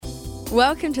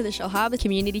Welcome to the Shell Harbour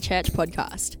Community Church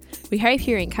podcast. We hope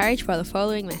you're encouraged by the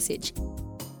following message.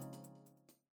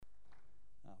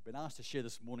 I've been asked to share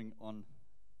this morning on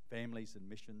families and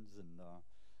missions and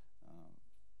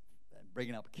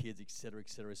bringing up kids, etc.,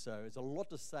 etc. So there's a lot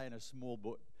to say in a small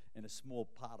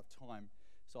part of time.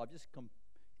 So I've just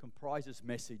comprised this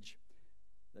message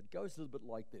that goes a little bit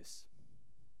like this.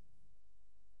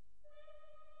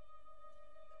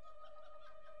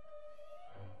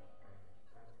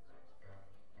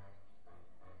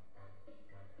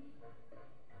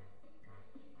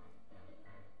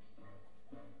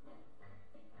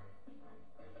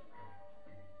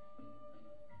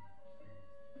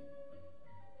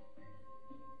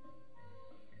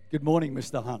 Good morning,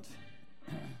 Mr. Hunt.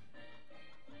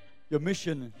 Your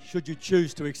mission, should you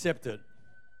choose to accept it,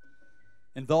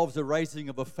 involves the raising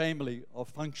of a family of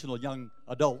functional young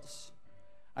adults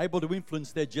able to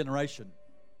influence their generation.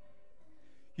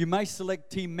 You may select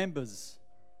team members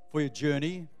for your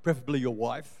journey, preferably your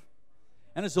wife.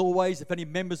 And as always, if any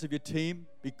members of your team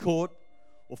be caught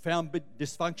or found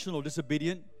dysfunctional or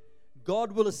disobedient,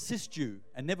 God will assist you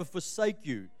and never forsake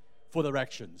you for their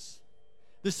actions.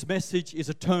 This message is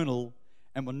eternal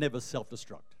and will never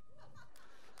self-destruct.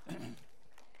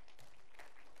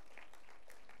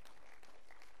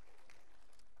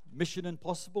 Mission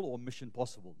Impossible or Mission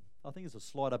Possible? I think there's a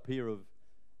slide up here of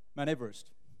Mount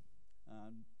Everest.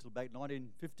 Until back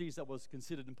 1950s, that was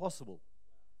considered impossible.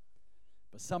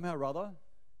 But somehow or other,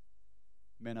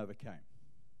 men overcame.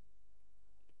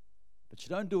 But you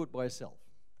don't do it by yourself.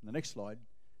 And the next slide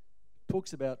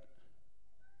talks about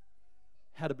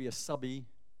how to be a subby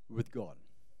with God.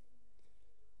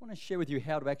 I want to share with you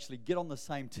how to actually get on the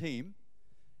same team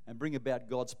and bring about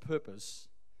God's purpose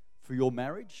for your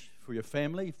marriage, for your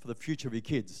family, for the future of your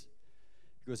kids.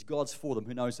 Because God's for them,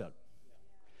 who knows that?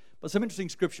 But some interesting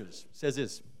scriptures. It says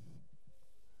this.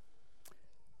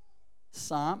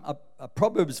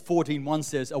 Proverbs 14:1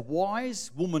 says, "A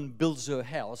wise woman builds her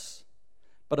house,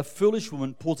 but a foolish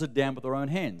woman pulls it down with her own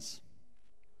hands."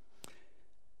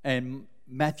 And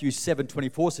Matthew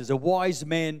 7:24 says, "A wise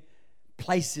man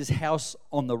places his house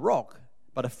on the rock,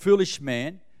 but a foolish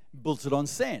man builds it on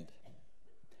sand."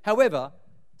 However,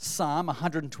 Psalm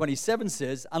 127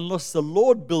 says, "Unless the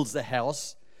Lord builds the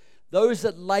house, those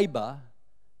that labor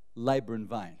in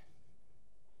vain."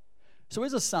 So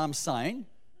is a psalm saying,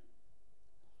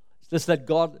 let's let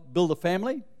God build a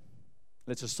family,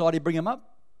 let society bring him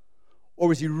up?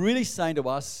 Or is he really saying to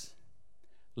us,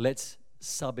 let's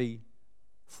subby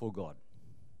for God?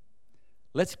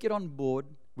 Let's get on board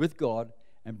with God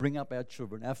and bring up our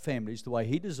children, our families, the way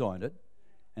he designed it,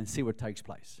 and see what takes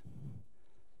place.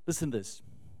 Listen to this.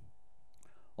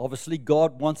 Obviously,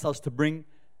 God wants us to bring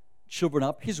children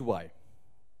up his way.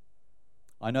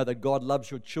 I know that God loves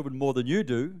your children more than you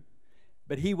do,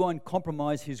 but he won't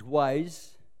compromise his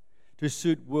ways to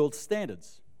suit world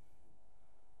standards.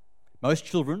 Most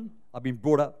children are being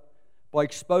brought up by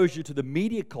exposure to the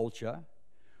media culture,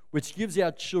 which gives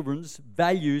our children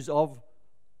values of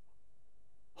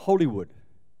Hollywood.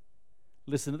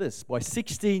 Listen to this. By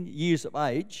 16 years of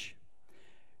age,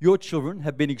 your children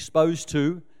have been exposed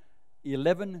to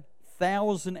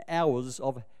 11,000 hours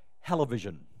of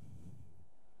television.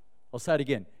 I'll say it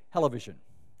again. Television.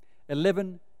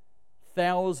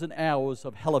 11,000 hours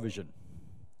of television.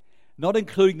 Not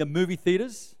including the movie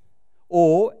theaters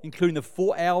or including the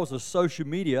 4 hours of social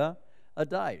media a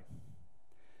day.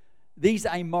 These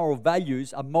amoral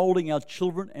values are molding our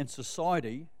children and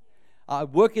society, are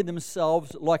working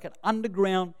themselves like an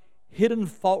underground hidden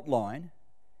fault line,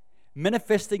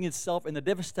 manifesting itself in the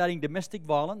devastating domestic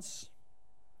violence,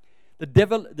 the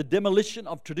demolition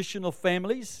of traditional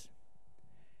families,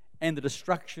 and the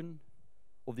destruction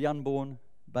of the unborn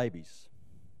babies.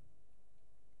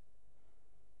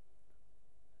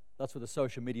 That's what the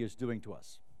social media is doing to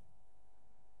us.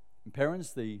 And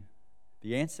parents, the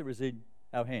answer is in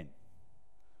our hand,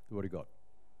 the Word of God.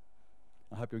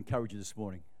 I hope to encourage you this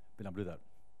morning, being able to do that.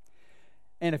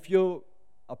 And if you're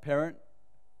a parent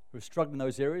who's struggling in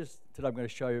those areas, today I'm going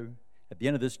to show you at the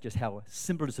end of this just how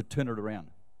simple it is to turn it around.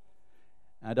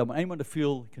 And I don't want anyone to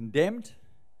feel condemned,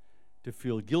 to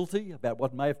feel guilty about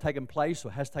what may have taken place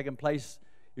or has taken place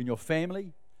in your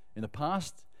family in the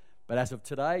past. But as of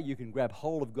today, you can grab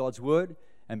hold of God's Word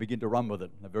and begin to run with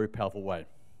it in a very powerful way.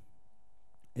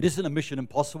 It isn't a mission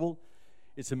impossible.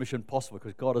 It's a mission possible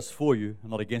because God is for you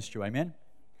and not against you. Amen?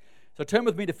 So turn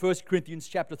with me to 1 Corinthians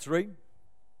chapter 3.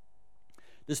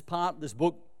 This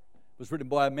book was written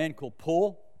by a man called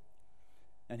Paul.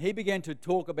 And he began to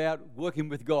talk about working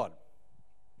with God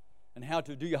and how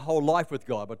to do your whole life with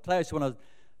God. But today I just want to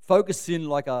focus in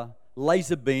like a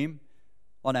laser beam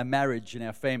on our marriage and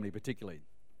our family particularly.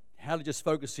 How to just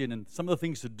focus in and some of the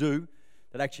things to do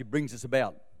that actually brings us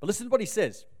about. But listen to what he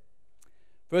says.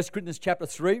 1 Corinthians chapter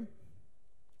 3,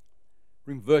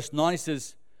 in verse 9, he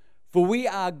says, "For we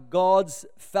are God's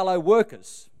fellow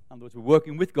workers." In other words, we're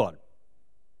working with God.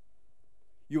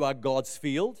 "You are God's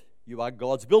field, you are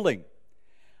God's building.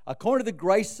 According to the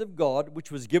grace of God,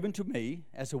 which was given to me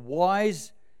as a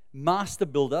wise master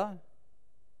builder,"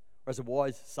 or as a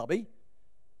wise subby,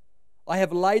 "I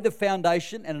have laid the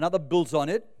foundation and another builds on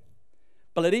it.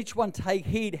 But let each one take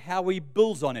heed how he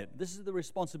builds on it." This is the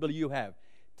responsibility you have.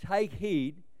 Take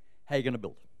heed how you're going to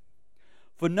build.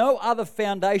 "For no other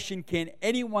foundation can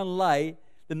anyone lay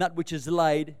than that which is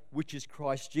laid, which is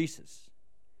Christ Jesus.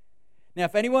 Now,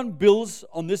 if anyone builds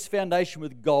on this foundation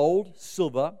with gold,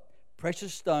 silver,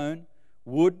 precious stone,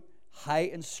 wood,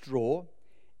 hay, and straw,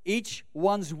 each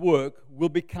one's work will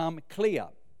become clear.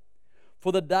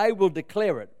 For the day will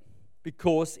declare it,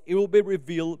 because it will be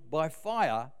revealed by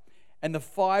fire, and the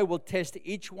fire will test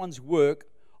each one's work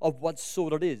of what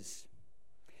sort it is.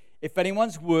 If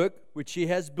anyone's work which he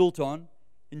has built on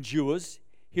endures,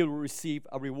 he will receive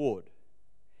a reward.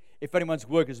 If anyone's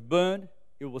work is burned,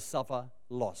 it will suffer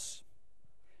loss."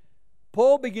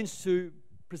 Paul begins to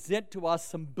present to us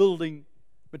some building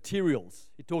materials.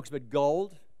 He talks about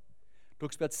gold,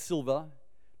 talks about silver,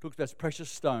 talks about precious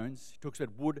stones, he talks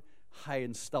about wood, hay,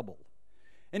 and stubble.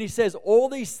 And he says all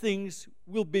these things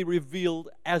will be revealed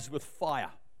as with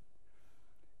fire.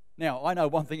 Now, I know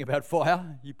one thing about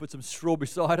fire. You put some straw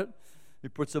beside it, you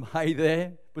put some hay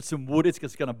there, put some wood, it's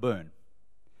going to burn.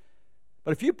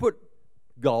 But if you put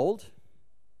gold,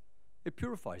 it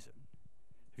purifies it.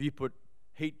 If you put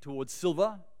heat towards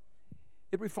silver,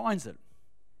 it refines it.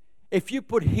 If you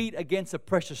put heat against a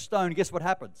precious stone, guess what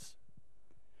happens?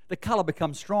 The color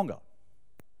becomes stronger.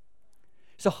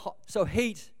 So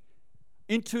heat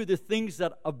into the things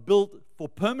that are built for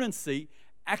permanency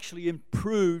actually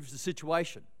improves the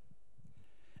situation.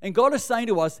 And God is saying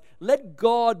to us, let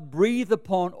God breathe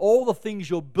upon all the things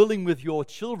you're building with your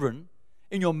children,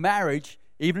 in your marriage,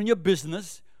 even in your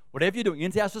business, whatever you're doing,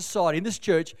 into our society, in this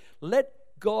church.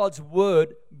 Let God's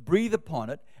word breathe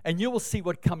upon it, and you will see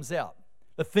what comes out.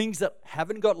 The things that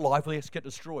haven't got life will just get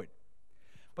destroyed.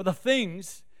 But the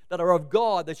things that are of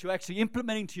God that you're actually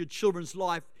implementing to your children's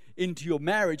life, into your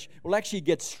marriage, will actually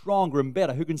get stronger and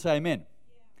better. Who can say amen?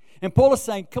 Yeah. And Paul is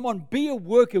saying, come on, be a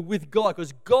worker with God,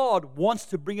 because God wants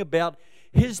to bring about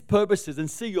His purposes and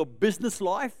see your business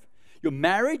life, your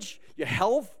marriage, your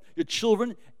health, your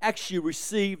children actually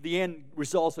receive the end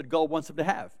results that God wants them to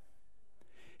have.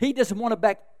 He doesn't want to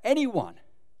back anyone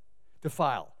to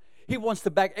fail. He wants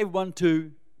to back everyone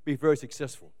to be very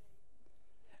successful.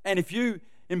 And if you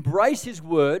embrace His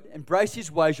word, embrace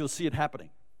His ways, you'll see it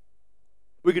happening.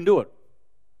 We can do it.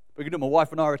 We can do it. My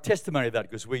wife and I are a testimony of that,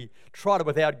 because we tried it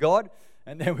without God,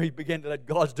 and then we began to let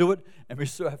God do it, and we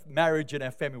saw our marriage and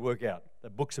our family work out. The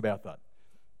book's about that.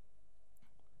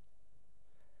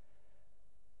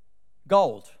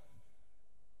 Gold.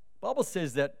 The Bible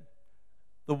says that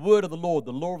the word of the Lord,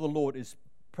 the law of the Lord, is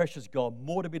precious gold,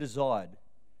 more to be desired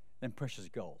than precious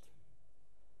gold.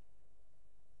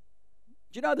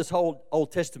 Do you know this whole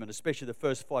Old Testament, especially the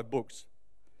first 5 books,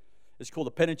 it's called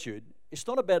the Pentateuch. It's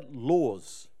not about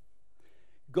laws.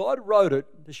 God wrote it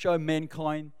to show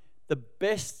mankind the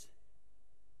best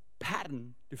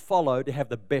pattern to follow to have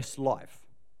the best life.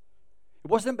 It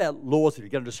wasn't about laws that you're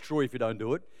going to destroy if you don't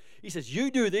do it. He says,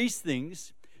 you do these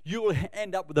things, you will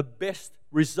end up with the best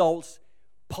results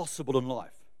possible in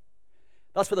life.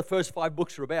 That's what the first 5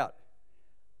 books are about.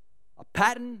 A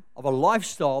pattern of a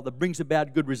lifestyle that brings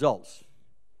about good results.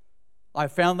 I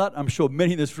found that. I'm sure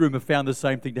many in this room have found the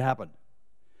same thing to happen.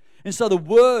 And so the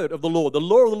word of the law of the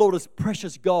Lord is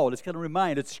precious gold. It's going to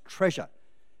remain. It's treasure.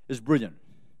 It's brilliant.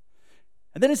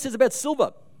 And then it says about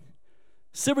silver.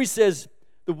 Silver says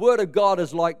the word of God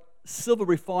is like silver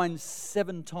refined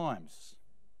 7 times.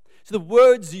 So the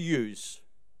words you use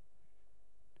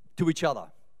to each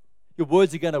other, your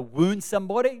words are going to wound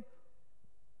somebody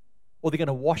or they're going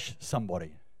to wash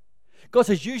somebody. God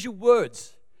says use your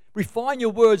words. Refine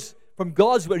your words from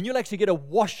God's word, and you'll actually get a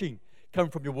washing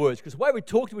coming from your words. Because the way we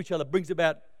talk to each other brings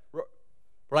about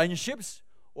relationships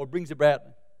or brings about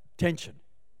tension.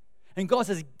 And God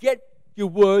says, get your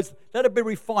words, let it be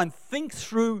refined. Think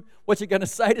through what you're going to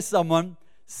say to someone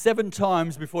 7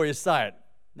 times before you say it.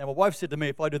 Now, my wife said to me,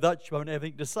 if I do that, she won't have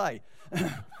anything to say.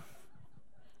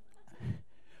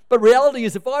 But reality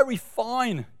is, if I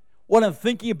refine what I'm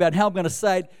thinking about, how I'm going to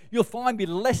say it, you'll find me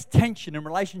less tension in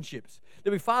relationships.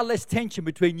 There'll be far less tension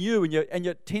between you and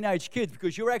your teenage kids,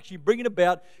 because you're actually bringing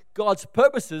about God's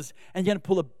purposes and you're going to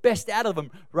pull the best out of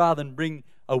them rather than bring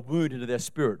a wound into their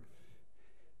spirit.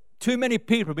 Too many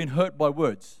people have been hurt by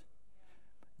words.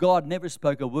 God never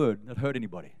spoke a word that hurt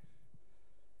anybody.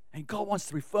 And God wants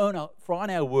to refine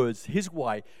our words His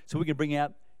way so we can bring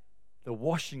out the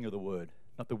washing of the word,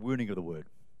 not the wounding of the word.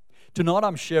 Tonight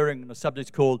I'm sharing a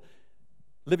subject called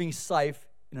Living Safe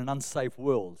in an Unsafe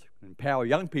World. Empower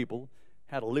young people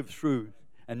how to live through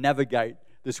and navigate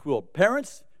this world.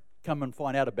 Parents, come and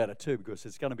find out about it too, because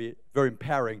it's going to be very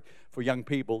empowering for young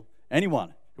people,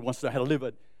 anyone who wants to know how to live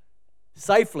it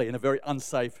safely in a very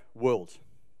unsafe world.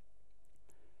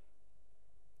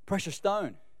 Precious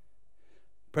stone.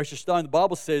 Precious stone, the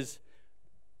Bible says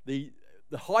the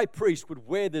high priest would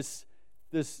wear this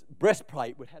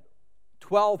breastplate which had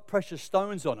 12 precious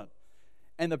stones on it.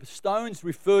 And the stones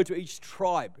refer to each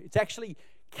tribe. It's actually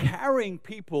carrying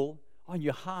people on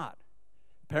your heart.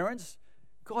 Parents,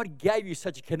 God gave you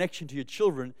such a connection to your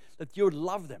children that you would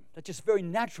love them. That's just very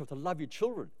natural to love your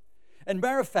children. And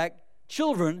matter of fact,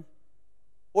 children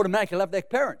automatically love their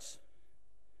parents.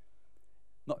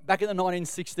 Back in the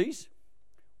 1960s,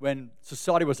 when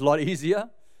society was a lot easier,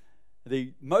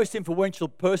 the most influential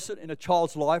person in a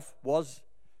child's life was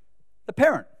the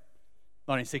parent.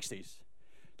 1960s.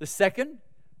 The second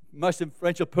most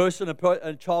influential person in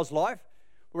a child's life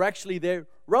were actually their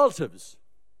relatives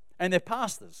and their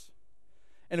pastors.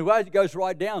 And the way it goes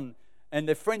right down, and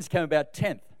their friends came about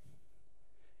 10th.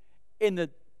 In the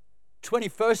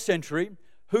 21st century,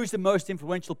 who's the most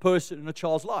influential person in a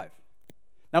child's life?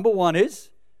 Number one is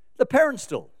the parent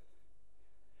still.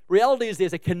 Reality is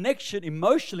there's a connection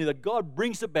emotionally that God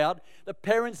brings about. The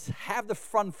parents have the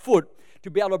front foot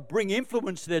to be able to bring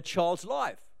influence to their child's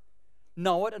life.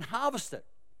 Know it and harvest it.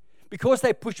 Because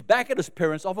they push back at us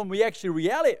parents, often we actually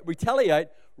retaliate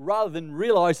rather than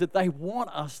realize that they want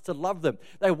us to love them.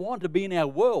 They want to be in our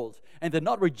world, and they're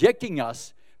not rejecting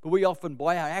us, but we often,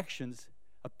 by our actions,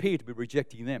 appear to be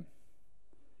rejecting them.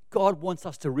 God wants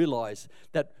us to realize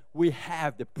that we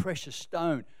have the precious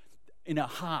stone in our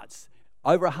hearts.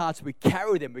 Over our hearts, we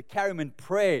carry them in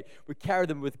prayer, we carry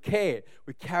them with care,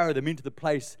 we carry them into the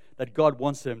place that God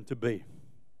wants them to be.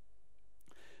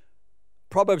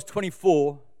 Proverbs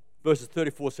 24, verses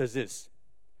 34 says this: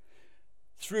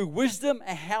 through wisdom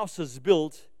a house is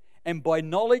built, and by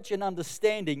knowledge and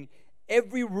understanding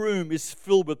every room is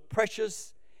filled with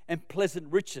precious and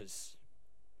pleasant riches.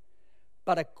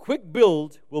 But a quick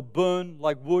build will burn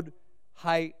like wood,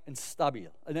 hay, and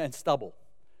stubble.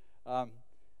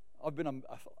 I've been on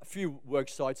a few work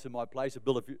sites in my place. I've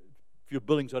built a few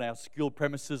buildings on our school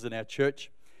premises and our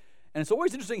church. And it's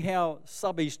always interesting how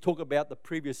subbies talk about the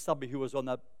previous subby who was on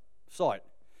that site.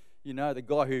 You know, the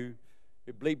guy who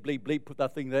bleep, bleep, bleep put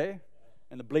that thing there,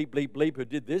 and the bleep, bleep, bleep who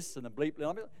did this, and the bleep,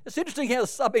 bleep. It's interesting how the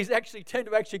subbies actually tend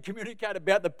to actually communicate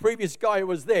about the previous guy who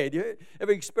was there. Do you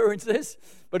ever experience this?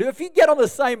 But if you get on the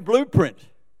same blueprint,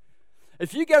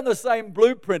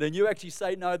 and you actually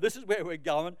say, no, this is where we're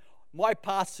going, my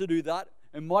path's to do that,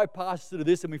 and my path's to do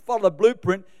this, and we follow the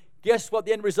blueprint, guess what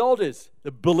the end result is?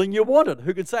 The building you wanted.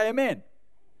 Who can say amen?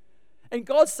 And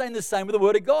God's saying the same with the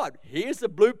Word of God. Here's the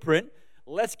blueprint.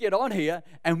 Let's get on here,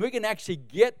 and we can actually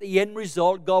get the end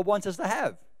result God wants us to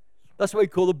have. That's why we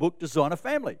call the book Design a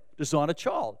Family, Design a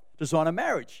Child, Design a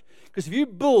Marriage. Because if you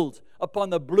build upon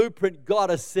the blueprint God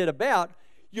has set about,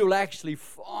 you'll actually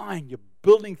find you're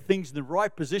building things in the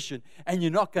right position, and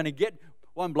you're not going to get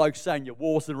one bloke saying your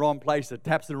wall's in the wrong place, the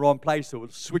tap's in the wrong place, or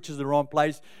the switches in the wrong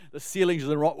place, the ceilings are in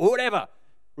the wrong, whatever.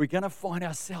 We're going to find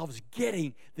ourselves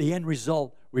getting the end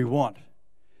result we want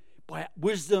by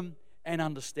wisdom and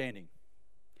understanding.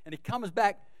 And it comes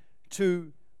back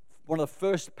to one of the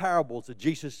first parables that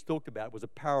Jesus talked about was a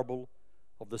parable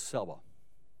of the sower.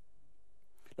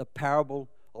 The parable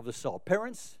of the sower.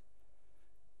 Parents,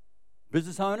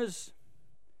 business owners,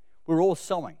 we're all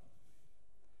sowing.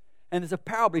 And there's a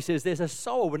parable, he says, there's a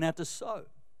sower went out to sow.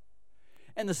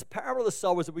 And this parable of the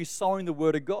sower is that we're sowing the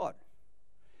Word of God.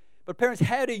 But parents,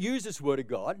 how do you use this Word of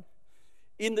God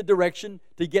in the direction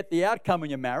to get the outcome in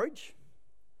your marriage,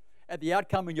 at the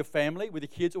outcome in your family, with your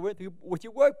kids, or with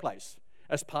your workplace?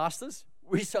 As pastors,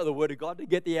 we sow the Word of God to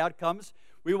get the outcomes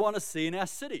we want to see in our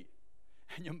city.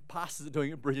 And your pastors are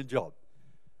doing a brilliant job.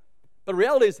 But the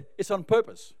reality is, it's on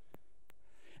purpose.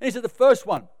 And he said the first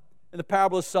one, in the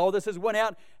parable of the sower, that says, went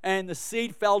out and the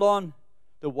seed fell on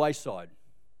the wayside,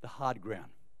 the hard ground.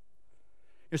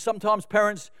 You know, sometimes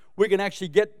parents, we can actually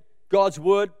get God's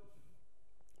word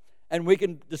and we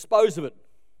can dispose of it.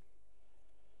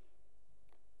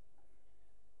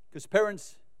 Because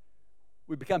parents,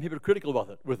 we become hypocritical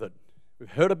with it. We've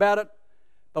heard about it,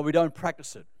 but we don't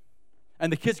practice it.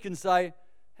 And the kids can say,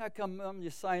 how come Mum,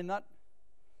 you're saying that,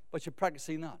 but you're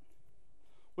practicing that?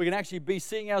 We can actually be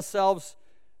seeing ourselves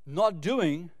not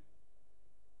doing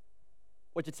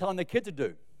what you're telling their kid to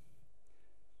do.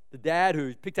 The dad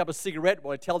who picked up a cigarette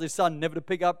while he tells his son never to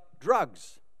pick up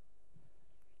drugs.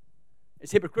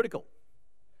 It's hypocritical.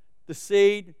 The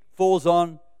seed falls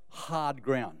on hard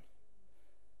ground.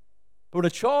 But when a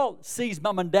child sees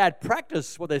mum and dad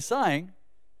practice what they're saying,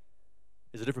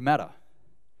 it's a different matter.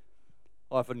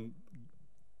 I often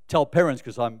tell parents,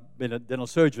 because I'm been a dental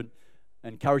surgeon,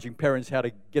 encouraging parents how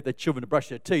to get their children to brush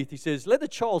their teeth. He says, let the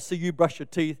child see you brush your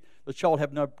teeth. The child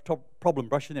have no problem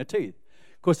brushing their teeth.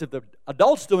 Because if the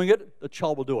adult's doing it, the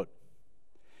child will do it.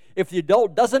 If the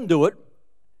adult doesn't do it,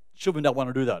 children don't want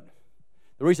to do that.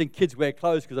 The reason kids wear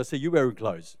clothes is because they see you wearing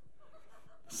clothes.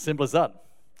 Simple as that.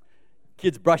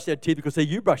 Kids brush their teeth because they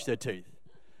see you brush their teeth.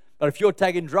 But if you're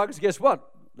taking drugs, guess what?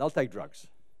 They'll take drugs.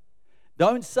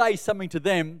 Don't say something to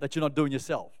them that you're not doing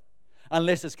yourself,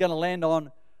 unless it's going to land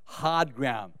on hard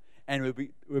ground and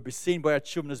will be seen by our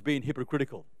children as being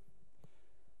hypocritical.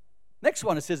 Next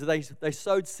one, it says that they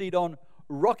sowed seed on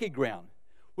rocky ground.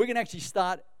 We can actually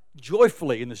start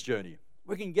joyfully in this journey.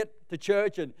 We can get to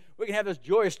church and we can have this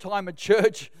joyous time at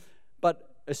church, but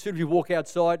as soon as we walk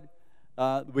outside,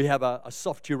 we have a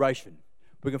soft duration.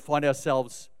 We can find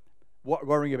ourselves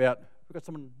worrying about, we've got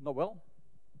someone not well?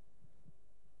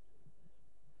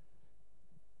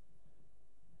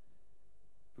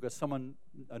 We've got someone,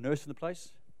 a nurse in the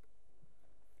place?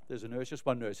 There's a nurse, just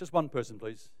one person,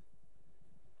 please.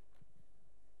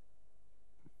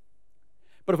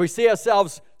 But if we see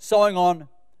ourselves sowing on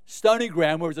stony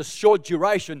ground where it's a short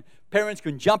duration, parents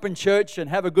can jump in church and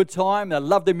have a good time, they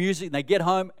love the music, and they get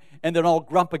home and they're all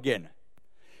grump again.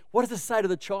 What does it say to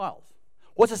the child?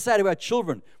 What's it say to our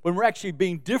children when we're actually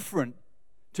being different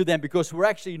to them because we're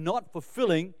actually not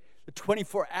fulfilling the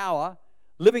 24-hour,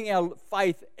 living our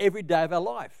faith every day of our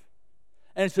life?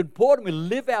 And it's important we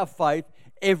live our faith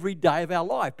every day of our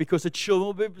life because the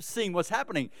children will be seeing what's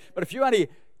happening. But if you're only a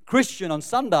Christian on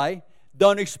Sunday,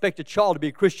 don't expect a child to be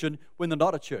a Christian when they're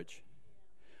not at church.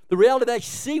 The reality, they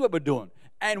see what we're doing.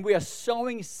 And we are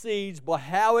sowing seeds by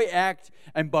how we act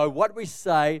and by what we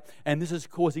say. And this is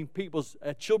causing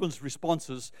children's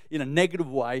responses in a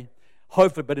negative way,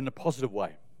 hopefully, but in a positive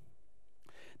way.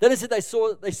 Then it said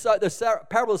the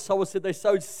parable of the sower said they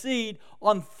sowed seed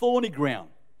on thorny ground.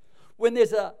 When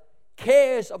there's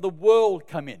cares of the world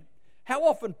come in, how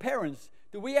often, parents,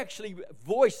 do we actually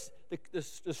voice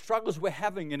the struggles we're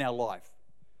having in our life?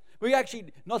 We're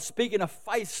actually not speaking a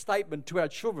faith statement to our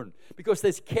children because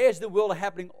there's cares of the world are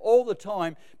happening all the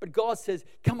time, but God says,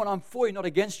 come on, I'm for you, not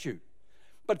against you.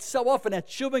 But so often our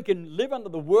children can live under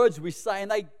the words we say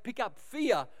and they pick up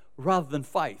fear rather than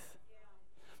faith.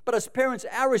 But as parents,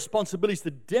 our responsibility is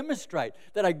to demonstrate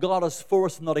that our God is for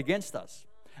us and not against us.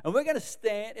 And we're going to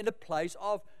stand in a place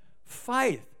of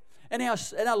faith. And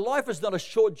our life is not a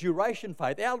short duration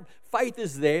faith. Our faith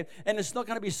is there, and it's not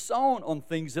going to be sown on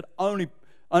things that only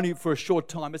for a short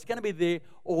time. It's going to be there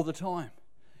all the time.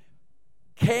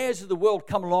 Cares of the world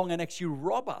come along and actually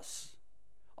rob us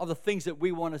of the things that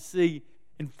we want to see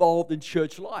involved in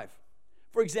church life.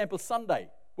 For example, Sunday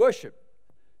worship,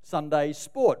 Sunday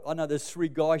sport. I know there's 3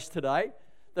 guys today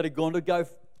that are going to go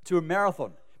to a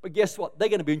marathon. But guess what? They're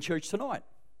going to be in church tonight.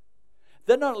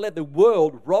 They're not going to let the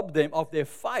world rob them of their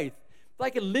faith.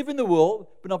 They can live in the world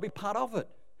but not be part of it.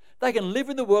 They can live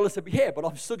in the world and say, yeah, but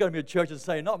I'm still going to be in church, and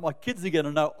say, no, my kids are going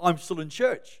to know I'm still in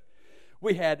church.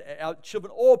 We had our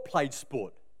children all played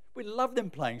sport. We love them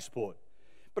playing sport.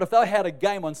 But if they had a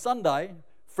game on Sunday,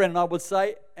 friend and I would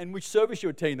say, and which service you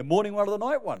attend, the morning one or the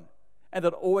night one? And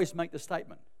they'd always make the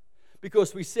statement.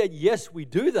 Because we said, yes, we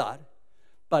do that,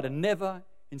 but never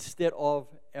instead of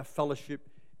our fellowship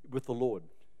with the Lord.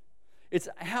 It's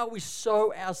how we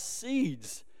sow our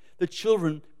seeds. The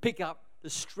children pick up the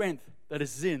strength that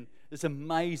is in this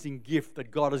amazing gift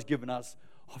that God has given us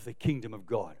of the kingdom of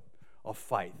God, of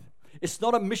faith. It's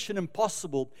not a mission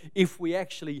impossible if we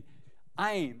actually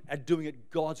aim at doing it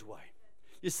God's way.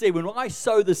 You see, when I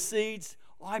sow the seeds,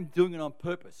 I'm doing it on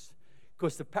purpose.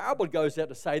 Because the parable goes out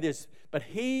to say this, but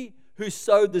he who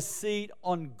sowed the seed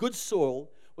on good soil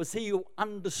was he who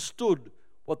understood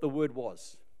what the word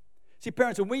was. See,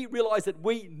 parents, when we realize that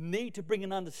we need to bring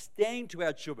an understanding to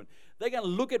our children, they're going to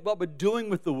look at what we're doing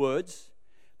with the words.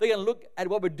 They're going to look at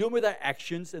what we're doing with our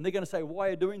actions, and they're going to say, why are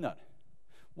you doing that?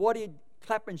 Why do you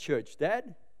clap in church,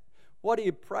 Dad? Why do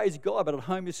you praise God, but at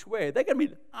home you swear? They're going to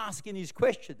be asking these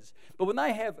questions. But when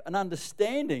they have an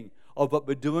understanding of what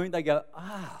we're doing, they go,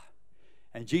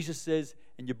 And Jesus says,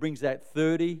 and you brings that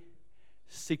 30,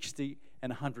 60,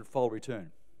 and 100-fold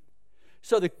return.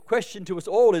 So the question to us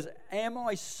all is, am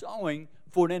I sowing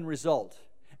for an end result?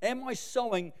 Am I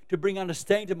sowing to bring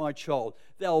understanding to my child?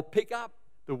 They'll pick up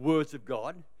the words of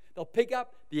God. They'll pick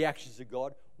up the actions of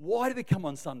God. Why do we come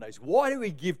on Sundays? Why do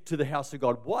we give to the house of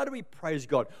God? Why do we praise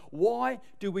God? Why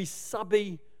do we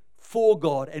subby for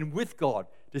God and with God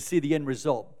to see the end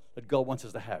result that God wants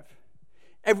us to have?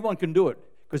 Everyone can do it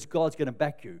because God's going to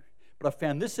back you. But I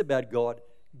found this about God.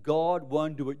 God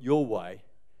won't do it your way,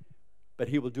 but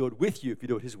He will do it with you if you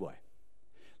do it His way.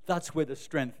 That's where the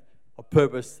strength of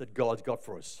purpose that God's got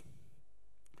for us.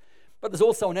 But there's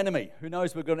also an enemy. Who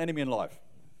knows we've got an enemy in life?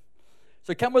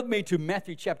 So come with me to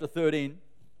Matthew chapter 13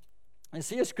 and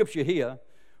see a scripture here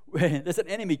where there's an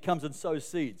enemy comes and sows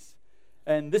seeds.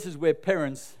 And this is where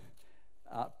parents,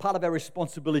 part of our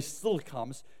responsibility still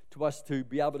comes to us to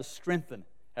be able to strengthen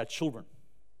our children.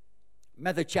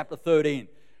 Matthew chapter 13,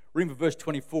 reading from verse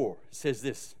 24, says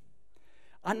this.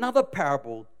 Another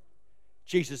parable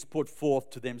Jesus put forth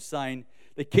to them, saying,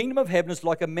 the kingdom of heaven is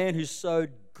like a man who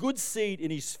sowed good seed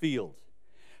in his field.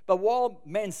 But while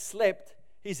man slept,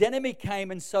 his enemy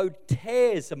came and sowed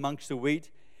tares amongst the wheat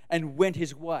and went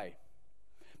his way.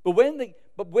 But when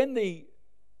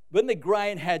the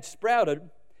grain had sprouted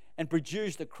and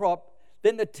produced a crop,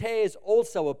 then the tares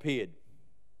also appeared.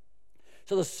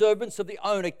 So the servants of the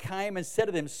owner came and said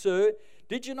to them, Sir,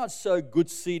 did you not sow good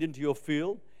seed into your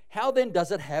field? How then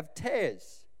does it have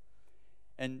tares?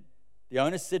 And the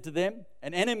owner said to them,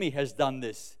 An enemy has done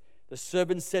this. The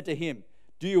servants said to him,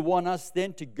 Do you want us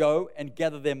then to go and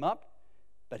gather them up?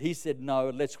 But he said, No,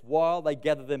 lest while they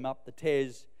gather them up, the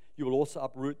tares, you will also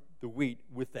uproot the wheat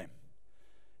with them.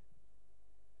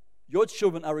 Your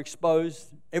children are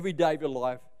exposed every day of your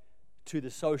life to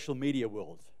the social media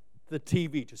world, to the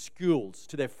TV, to schools,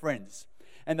 to their friends.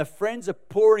 And the friends are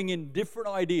pouring in different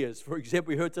ideas. For example,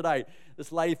 we heard today,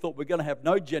 this lady thought we're going to have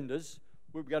no genders.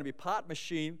 We're going to be part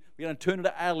machine. We're going to turn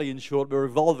into alien short. We're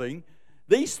evolving.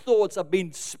 These thoughts are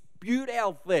being spewed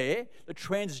out there. The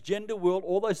transgender world,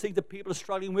 all those things that people are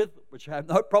struggling with, which I have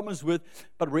no problems with.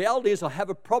 But reality is I have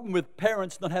a problem with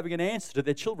parents not having an answer to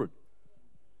their children.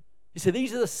 You see,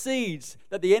 these are the seeds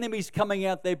that the enemy's coming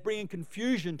out there bringing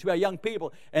confusion to our young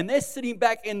people. And they're sitting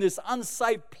back in this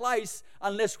unsafe place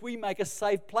unless we make a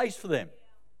safe place for them.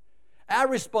 Our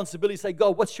responsibility is to say,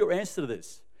 God, what's your answer to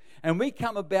this? And we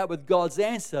come about with God's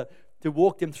answer to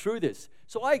walk them through this.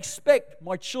 So I expect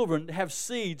my children to have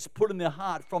seeds put in their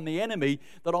heart from the enemy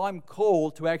that I'm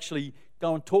called to actually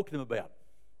go and talk to them about.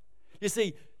 You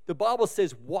see, the Bible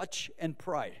says watch and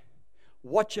pray.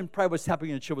 Watch and pray what's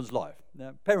happening in a children's life.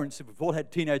 Now, parents, if we've all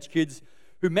had teenage kids,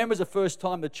 who remembers the first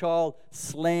time the child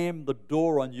slammed the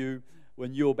door on you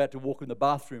when you were about to walk in the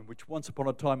bathroom, which once upon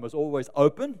a time was always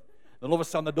open, and all of a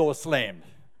sudden the door was slammed.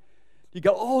 You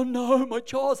go, oh no, my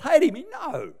child's hating me.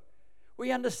 No,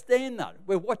 we understand that.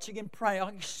 We're watching and praying. I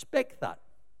expect that.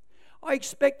 I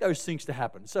expect those things to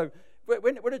happen. So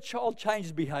when a child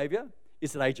changes behavior,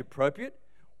 is it age appropriate?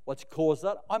 What's caused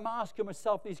that? I'm asking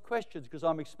myself these questions because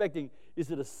I'm expecting, is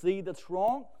it a seed that's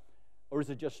wrong or is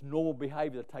it just normal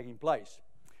behavior that's taking place?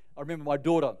 I remember my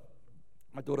daughter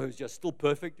who's just still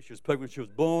perfect. She was perfect when she was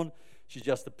born. She's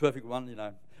just the perfect one, you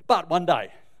know. But one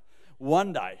day,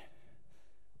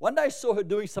 I saw her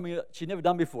doing something that she'd never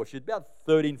done before. She was about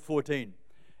 13, 14.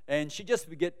 And she just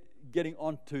began getting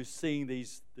onto seeing the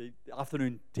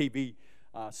afternoon TV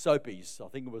soapies. I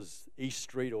think it was East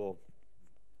Street or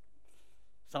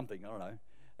something, I don't know.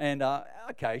 And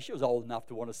okay, she was old enough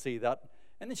to want to see that.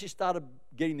 And then she started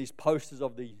getting these posters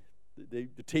of the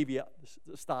TV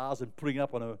stars and putting it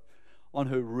up on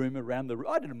her room, around the room.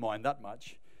 I didn't mind that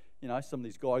much. You know, some of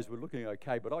these guys were looking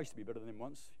okay, but I used to be better than them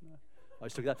once. You know, I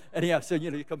used to look at that. Anyhow, so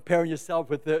you're comparing yourself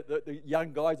with the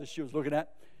young guys that she was looking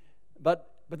at. But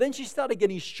then she started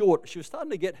getting short. She was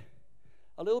starting to get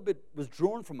a little bit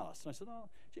withdrawn from us. And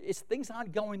I said, things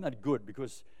aren't going that good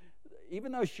because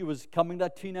even though she was coming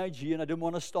that teenage year and I didn't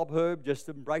want to stop her, just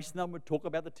embracing them, we'd talk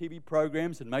about the TV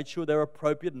programs and make sure they're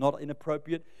appropriate, not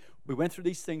inappropriate. We went through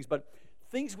these things, but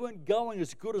things weren't going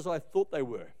as good as I thought they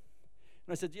were. And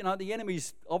I said, the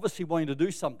enemy's obviously wanting to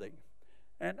do something.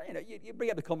 And, you bring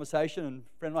up the conversation, and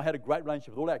friend and I had a great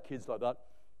relationship with all our kids like that.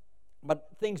 But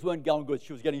things weren't going good.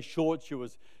 She was getting short. She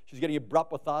was getting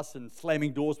abrupt with us and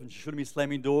slamming doors when she shouldn't be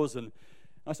slamming doors. And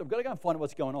I said, I've got to go and find out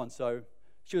what's going on. So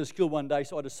she was at school one day,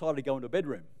 so I decided to go into a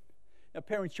bedroom. Now,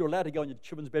 parents, you're allowed to go in your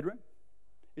children's bedroom.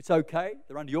 It's okay.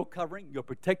 They're under your covering. You're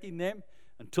protecting them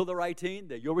until they're 18.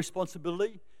 They're your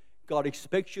responsibility. God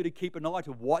expects you to keep an eye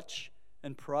to watch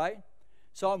and pray.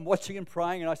 So I'm watching and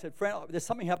praying, and I said, friend, there's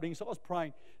something happening. So I was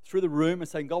praying through the room and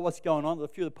saying, God, what's going on? There's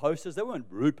a few of the posters. They weren't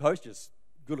rude posters, just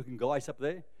good-looking guys up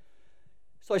there.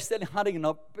 So I started hunting, and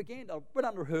I went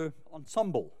under her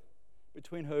ensemble,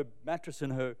 between her mattress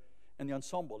and the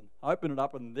ensemble. I opened it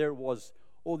up, and there was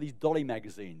all these dolly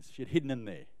magazines she had hidden in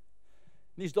there.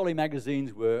 And these dolly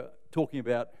magazines were talking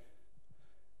about,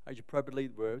 age appropriately,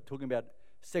 were talking about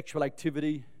sexual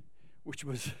activity, which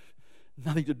was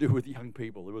nothing to do with young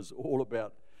people. It was all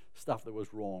about stuff that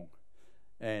was wrong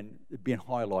and it being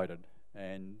highlighted.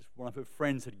 And one of her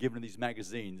friends had given her these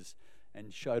magazines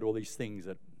and showed all these things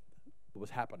that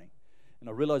was happening. And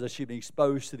I realized that she'd been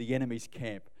exposed to the enemy's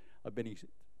camp. I've been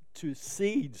to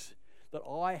seeds that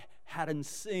I hadn't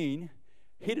seen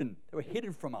hidden. They were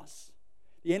hidden from us.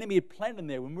 The enemy had planted them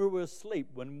there when we were asleep,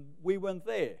 when we weren't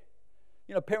there.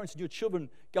 You know, parents and your children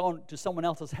go on to someone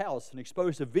else's house and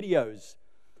exposed to videos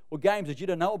or games that you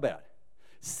don't know about.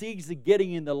 Seeds are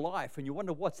getting in their life, and you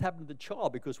wonder what's happened to the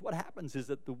child, because what happens is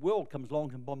that the world comes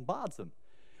along and bombards them.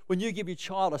 When you give your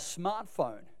child a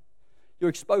smartphone, you're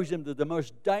exposing them to the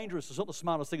most dangerous, it's not the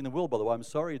smartest thing in the world, by the way, I'm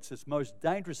sorry, it's the most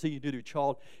dangerous thing you do to a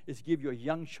child is give your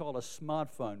young child a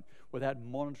smartphone without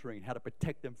monitoring how to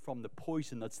protect them from the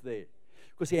poison that's there.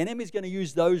 Because the enemy is going to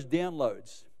use those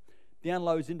downloads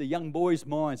into young boys'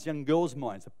 minds, young girls'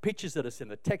 minds, the pictures that are sent,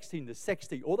 the texting, the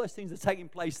sexting, all those things that are taking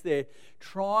place there,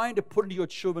 trying to put into your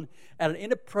children at an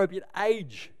inappropriate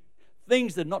age,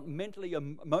 things that are not mentally,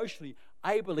 emotionally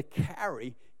able to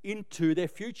carry into their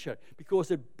future, because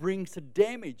it brings to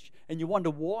damage. And you wonder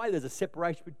why there's a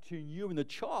separation between you and the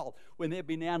child when they've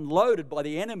been unloaded by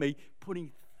the enemy,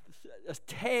 putting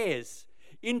tears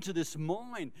into this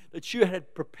mind that you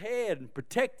had prepared and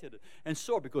protected and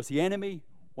saw, because the enemy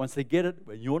wants to get it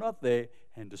when you're not there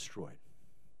and destroy it.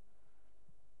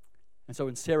 And so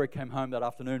when Sarah came home that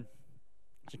afternoon,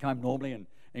 she came normally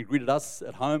and greeted us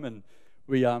at home, and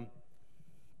we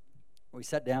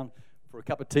sat down for a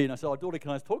cup of tea, and I said, "Oh, daughter,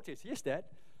 can I talk to you?" She said, "Yes, Dad."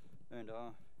 And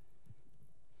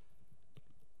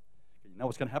you know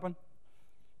what's going to happen?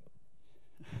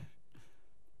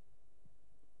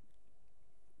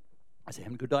 I said,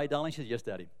 "Having a good day, darling?" She said, "Yes,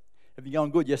 Daddy." "Everything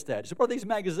going good?" "Yes, Dad." She said, "What are these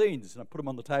magazines?" And I put them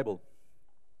on the table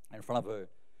in front of her.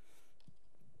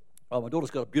 "Oh, my daughter's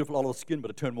got a beautiful olive skin,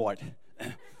 but it turned white."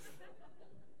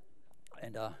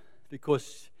 And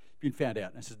because you've been found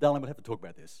out. And I said, "Darling, we'll have to talk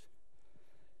about this."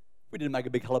 We didn't make a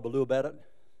big hullabaloo about it.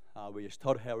 We just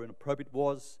told her how inappropriate it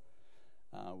was.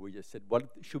 We just said, "What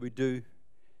should we do?"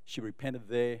 She repented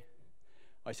there.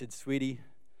 I said, "Sweetie,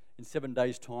 in 7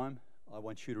 days' time, I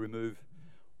want you to remove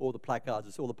all the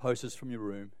placards, all the posters from your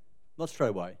room. Not straight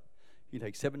away. You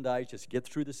take 7 days, just get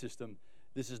through the system.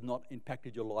 This has not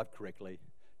impacted your life correctly.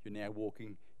 You're now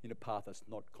walking in a path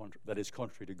that is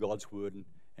contrary to God's word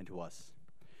and to us."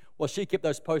 Well, she kept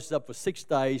those posters up for 6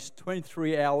 days,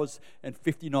 23 hours, and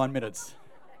 59 minutes.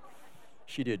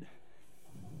 She did.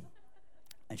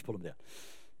 And she pulled them down.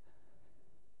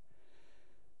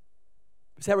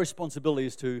 It's our responsibility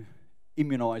is to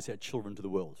immunize our children to the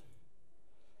world.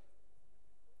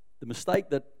 The mistake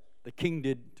that the king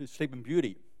did to Sleeping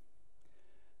Beauty.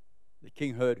 The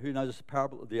king heard, who knows the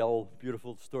parable of the old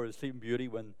beautiful story of Sleeping Beauty,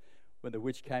 when the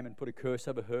witch came and put a curse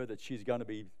over her that she's going to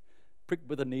be pricked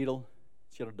with a needle,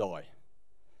 she's going to die.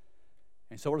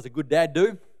 And so what does a good dad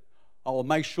do? I will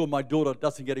make sure my daughter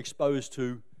doesn't get exposed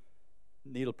to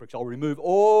needle pricks. I'll remove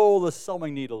all the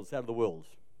sewing needles out of the world.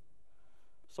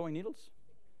 Sewing needles?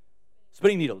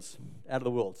 Spinning needles out of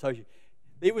the world. So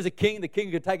there was a king, the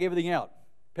king could take everything out.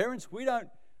 Parents, we don't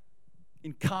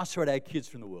incarcerate our kids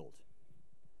from the world.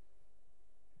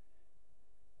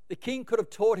 The king could have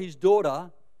taught his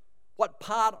daughter what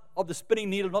part of the spinning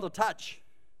needle not to touch,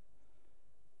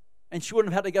 and she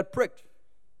wouldn't have had to get pricked.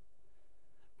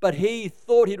 But he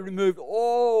thought he'd removed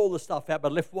all the stuff out,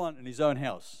 but left one in his own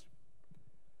house,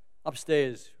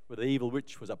 upstairs, where the evil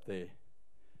witch was up there,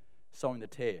 sewing the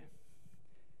tear.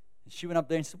 And she went up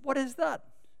there and said, "What is that?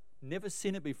 Never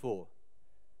seen it before."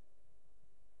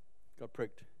 Got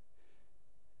pricked.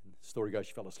 And the story goes,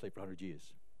 she fell asleep for 100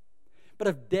 years. But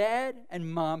if dad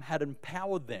and mum had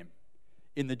empowered them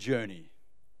in the journey,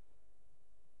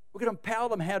 we could empower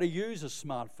them how to use a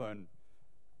smartphone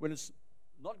when it's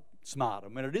not smart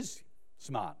and when it is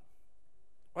smart.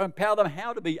 Or empower them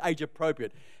how to be age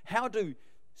appropriate, how to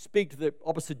speak to the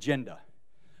opposite gender.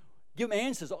 Give them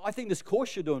answers. I think this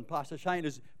course you're doing, Pastor Shane,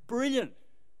 is brilliant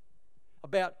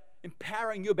about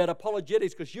empowering you about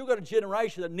apologetics, because you've got a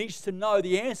generation that needs to know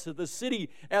the answer. The city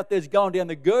out there's going down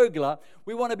the gurgler.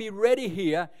 We want to be ready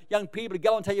here, young people, to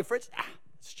go and tell your friends,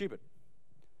 it's stupid.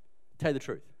 Tell you the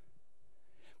truth.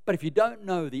 But if you don't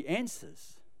know the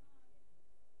answers,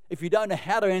 if you don't know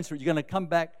how to answer it, you're going to come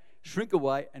back, shrink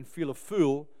away, and feel a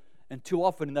fool. And too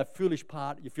often in that foolish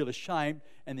part, you feel ashamed,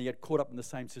 and you get caught up in the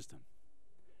same system.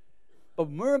 But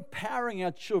when we're empowering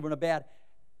our children about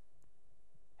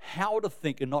how to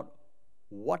think and not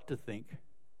what to think,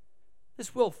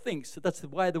 This world thinks that that's the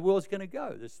way the world's going to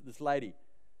go. This lady,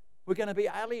 we're going to be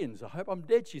aliens. I hope I'm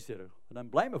dead, she said. I don't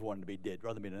blame her for wanting to be dead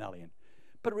rather than being an alien.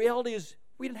 But reality is,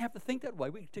 we didn't have to think that way.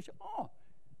 We could teach,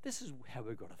 this is how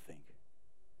we've got to think.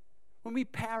 When we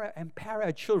empower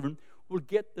our children, we'll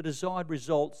get the desired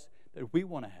results that we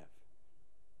want to have.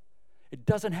 It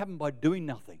doesn't happen by doing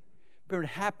nothing, but it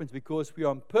happens because we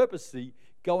are purposely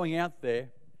going out there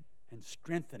and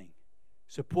strengthening,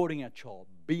 supporting our child,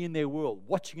 being in their world,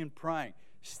 watching and praying,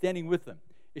 standing with them.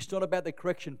 It's not about the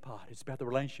correction part, it's about the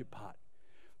relationship part.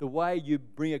 The way you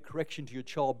bring a correction to your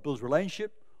child builds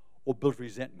relationship or builds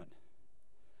resentment.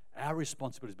 Our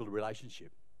responsibility is to build a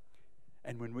relationship.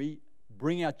 And when we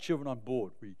bring our children on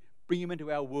board, we bring them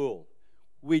into our world,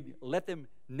 we let them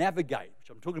navigate, which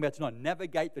I'm talking about tonight,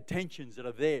 navigate the tensions that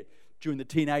are there during the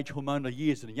teenage hormonal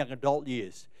years and the young adult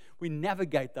years. We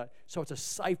navigate that so it's a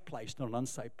safe place, not an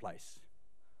unsafe place.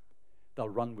 They'll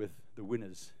run with the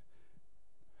winners,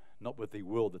 not with the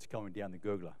world that's going down the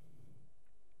gurgler.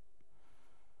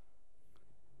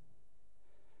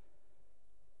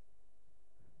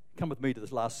 Come with me to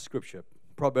this last scripture,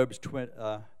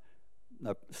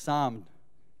 Psalm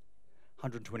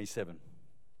 127.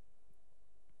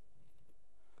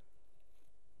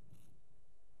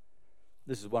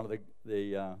 This is one of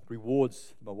the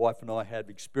rewards my wife and I have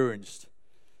experienced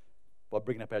by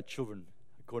bringing up our children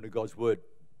according to God's word.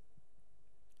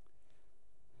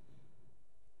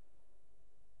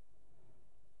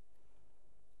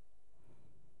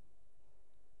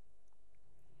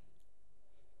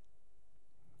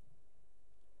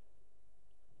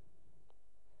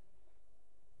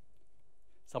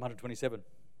 Psalm 127.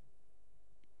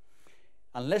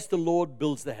 Unless the Lord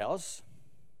builds the house,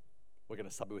 we're going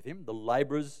to sub it with him, the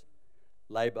laborers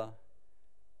labor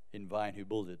in vain who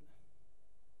build it.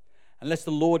 Unless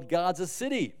the Lord guards a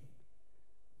city,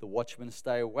 the watchmen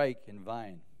stay awake in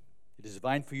vain. It is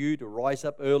vain for you to rise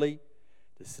up early,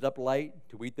 to sit up late,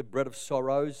 to eat the bread of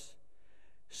sorrows.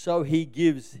 So he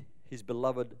gives his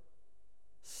beloved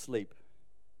sleep.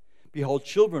 Behold,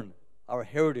 children are a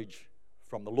heritage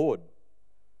from the Lord.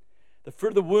 The fruit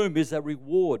of the womb is a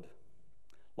reward.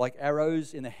 Like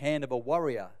arrows in the hand of a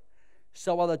warrior,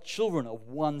 so are the children of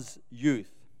one's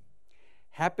youth.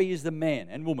 Happy is the man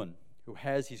and woman who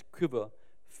has his quiver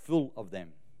full of them.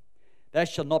 They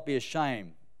shall not be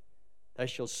ashamed. They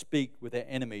shall speak with their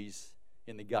enemies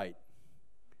in the gate.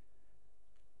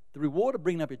 The reward of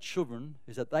bringing up your children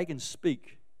is that they can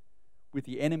speak with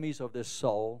the enemies of their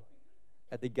soul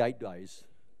at the gateways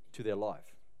to their life.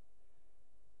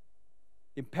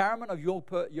 Empowerment of your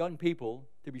young people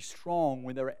to be strong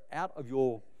when they're out of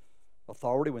your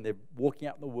authority, when they're walking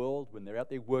out in the world, when they're out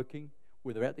there working,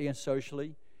 when they're out there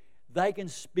socially, they can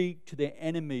speak to their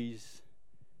enemies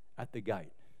at the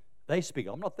gate. They speak.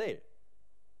 I'm not there.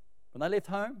 When they left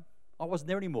home, I wasn't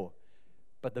there anymore.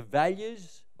 But the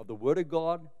values of the Word of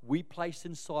God we placed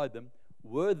inside them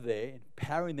were there,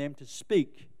 empowering them to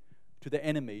speak to their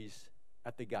enemies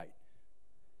at the gate.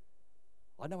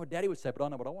 I know what Daddy would say, but I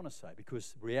know what I want to say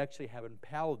because we actually have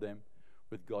empowered them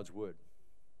with God's Word.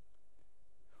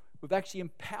 We've actually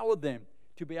empowered them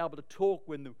to be able to talk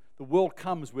when the world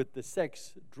comes with the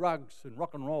sex, drugs, and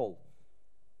rock and roll.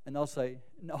 And they'll say,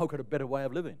 no, I've got a better way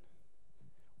of living.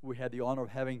 We had the honor of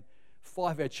having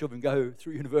 5 of our children go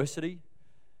through university,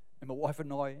 and my wife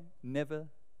and I never,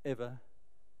 ever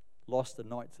lost a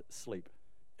night's sleep,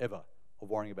 ever, of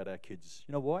worrying about our kids.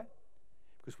 You know why?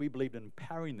 Because we believed in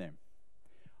empowering them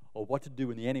of what to do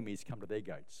when the enemies come to their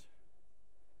gates.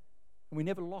 And we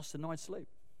never lost a night's sleep.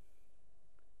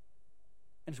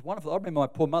 And it's wonderful. I remember my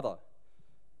poor mother.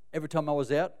 Every time I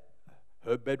was out,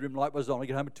 her bedroom light was on. I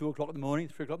get home at 2 o'clock in the morning,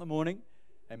 3 o'clock in the morning,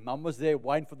 and Mum was there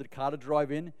waiting for the car to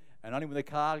drive in, and only when the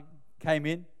car came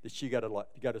in did she go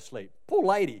to sleep. Poor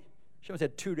lady. She almost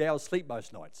had 2 hours sleep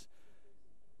most nights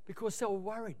because they were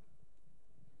worried.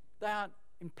 They aren't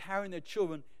empowering their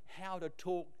children how to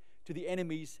talk to the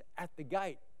enemies at the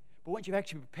gate. But once you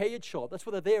actually prepare your child, that's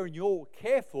what they're there in your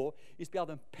care for, is to be able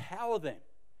to empower them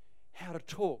how to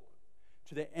talk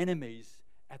to their enemies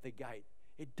at the gate.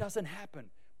 It doesn't happen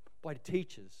by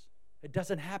teachers. It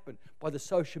doesn't happen by the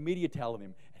social media telling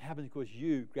them. It happens because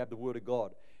you grab the Word of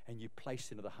God and you place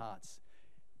it into the hearts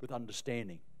with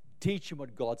understanding. Teach them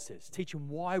what God says. Teach them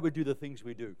why we do the things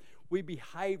we do. We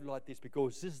behave like this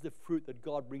because this is the fruit that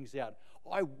God brings out.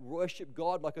 I worship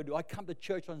God like I do. I come to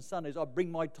church on Sundays. I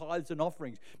bring my tithes and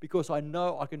offerings because I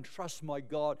know I can trust my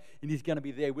God and He's going to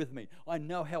be there with me. I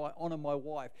know how I honor my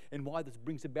wife and why this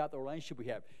brings about the relationship we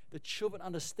have. The children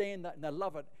understand that and they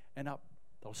love it, and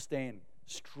they'll stand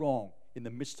strong in the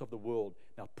midst of the world.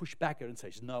 They'll push back at it and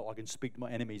say, no, I can speak to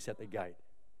my enemies at the gate.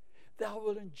 they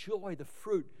will enjoy the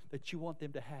fruit that you want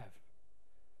them to have.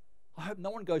 I hope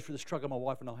no one goes through the struggle my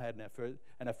wife and I had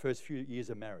in our first few years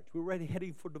of marriage. We were already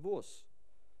heading for divorce.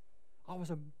 I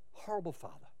was a horrible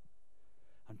father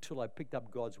until I picked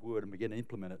up God's word and began to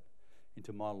implement it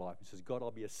into my life. He says, God,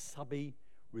 I'll be a subby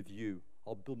with you.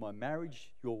 I'll build my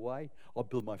marriage your way. I'll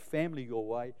build my family your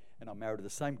way. And I'm married to the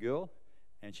same girl,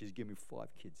 and she's given me 5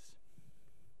 kids.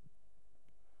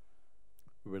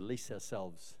 We release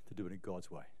ourselves to do it in God's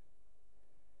way.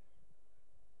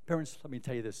 Parents, let me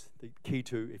tell you this. The key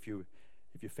to, if you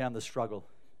found the struggle,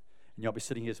 and you'll be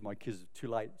sitting here, so my kids are too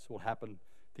late, it's all happened,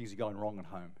 things are going wrong at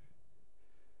home.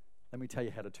 Let me tell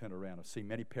you how to turn it around. I've seen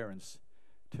many parents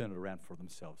turn it around for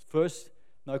themselves. First,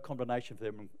 no condemnation for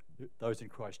them, those in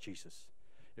Christ Jesus.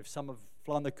 If some have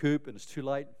flown the coop and it's too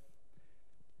late,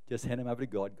 just hand them over to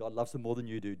God. God loves them more than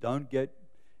you do. Don't get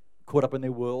caught up in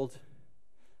their world.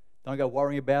 Don't go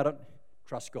worrying about it.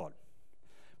 Trust God.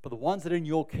 But the ones that are in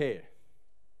your care,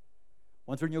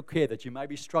 that you may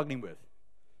be struggling with,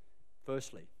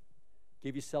 firstly,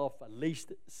 give yourself at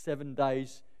least 7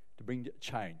 days to bring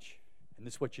change. And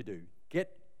this is what you do.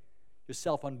 Get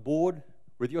yourself on board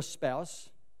with your spouse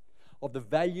of the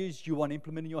values you want to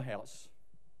implement in your house.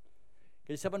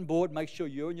 Get yourself on board. Make sure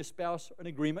you and your spouse are in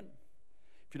agreement.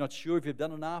 If you're not sure if you've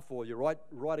done enough or your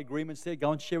right agreements there,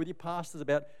 go and share with your pastors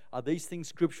about, are these things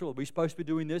scriptural? Are we supposed to be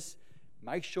doing this?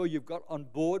 Make sure you've got on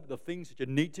board the things that you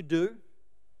need to do.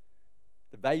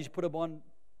 The values put upon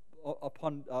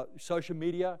social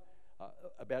media,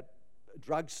 about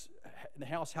drugs in the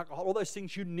house, alcohol, all those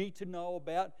things you need to know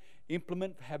about,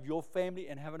 implement, have your family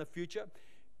and having a future.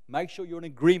 Make sure you're in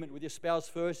agreement with your spouse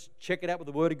first. Check it out with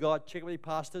the Word of God. Check it with your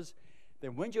pastors.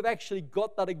 Then when you've actually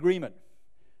got that agreement,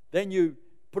 then you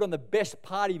put on the best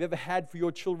party you've ever had for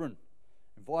your children.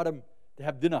 Invite them to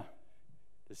have dinner,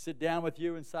 to sit down with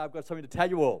you and say, I've got something to tell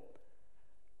you all.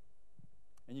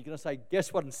 And you're going to say,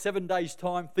 guess what? In 7 days'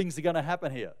 time, things are going to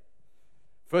happen here.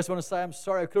 First, I want to say, I'm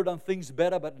sorry, I could have done things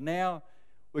better, but now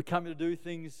we're coming to do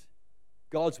things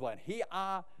God's way. And here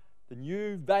are the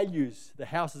new values the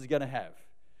house is going to have.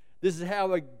 This is how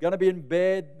we're going to be in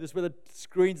bed. This is where the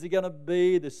screens are going to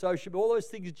be, the social, all those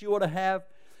things that you want to have.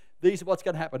 These are what's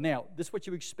going to happen. Now, this is what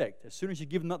you expect. As soon as you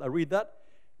give them that, they read that,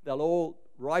 they'll all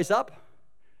rise up.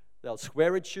 They'll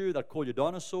swear at you. They'll call you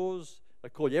dinosaurs. They'll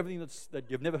call you everything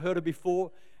that you've never heard of before,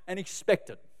 and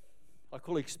expect it. I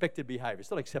call it expected behavior.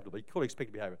 It's not acceptable. You call it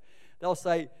expected behavior. They'll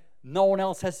say, no one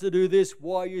else has to do this.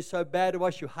 Why are you so bad to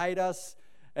us? You hate us.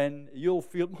 And you'll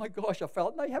feel, my gosh, I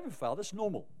failed. No, you haven't failed. That's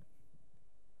normal.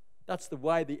 That's the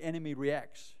way the enemy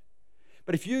reacts.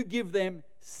 But if you give them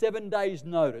 7 days'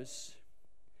 notice,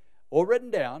 all written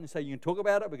down, and say you can talk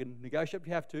about it, we can negotiate if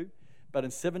you have to, but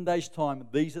in 7 days' time,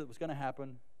 these are what's going to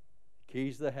happen.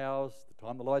 Keys to the house, the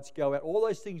time the lights go out, all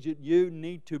those things that you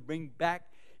need to bring back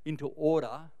into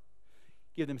order.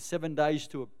 Give them 7 days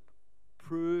to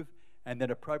approve and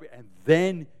then appropriate, and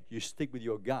then you stick with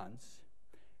your guns.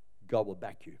 God will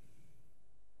back you.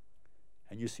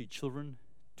 And you see children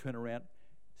turn around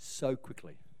so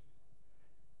quickly.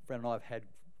 A friend and I have had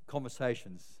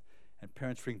conversations, and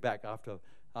parents ring back after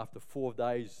 4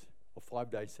 days or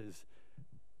 5 days, says,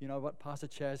 you know what, Pastor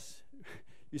Chas,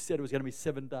 you said it was going to be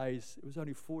 7 days. It was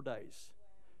only 4 days.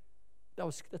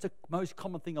 That's the most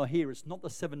common thing I hear. It's not the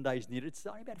 7 days needed. It's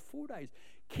only about 4 days.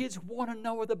 Kids want to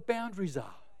know where the boundaries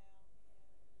are.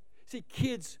 See,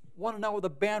 kids want to know where the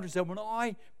boundaries are. When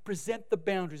I present the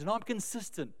boundaries and I'm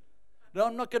consistent, that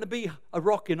I'm not going to be a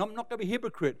rock and I'm not going to be a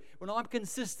hypocrite. When I'm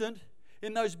consistent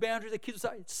in those boundaries, the kids say,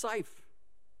 it's safe.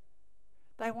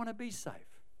 They want to be safe.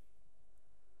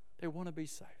 They want to be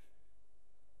safe.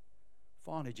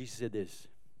 Finally, Jesus said this.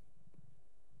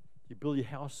 You build your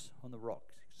house on the rock.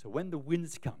 So when the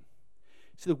winds come,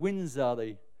 see, the winds are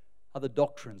the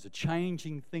doctrines, the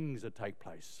changing things that take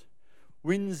place.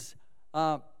 Winds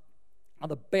are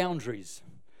the boundaries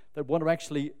that want to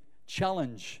actually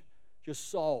challenge your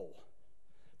soul.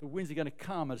 The winds are going to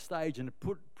come at a stage and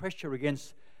put pressure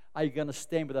against, are you going to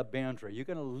stand by that boundary? You're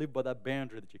going to live by that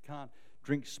boundary that you can't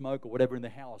drink, smoke, or whatever in the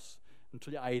house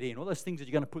until you're 18. All those things that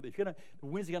you're going to put there. The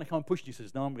winds are going to come and push you. He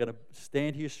says, no, I'm going to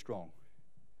stand here strong.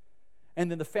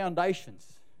 And then the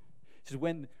foundations. He says,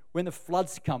 when the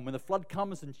floods come, when the flood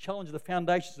comes and challenges the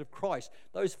foundations of Christ,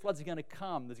 those floods are going to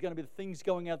come. There's going to be the things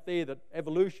going out there that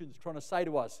evolution's trying to say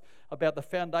to us about the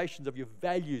foundations of your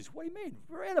values. What do you mean?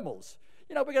 We're animals.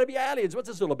 You know, we're going to be aliens. What's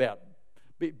this all about?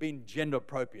 Being gender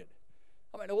appropriate.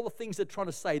 I mean, all the things they're trying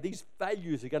to say, these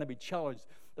values are going to be challenged.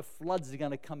 The floods are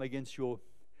going to come against your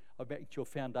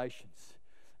foundations.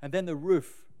 And then the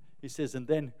roof, he says, and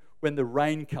then when the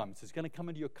rain comes, it's going to come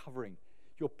into your covering,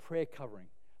 your prayer covering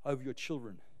over your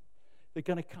children. They're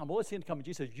going to come. All that's going to come.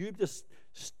 Jesus says, you just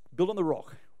build on the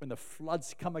rock. When the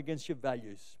floods come against your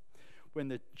values, when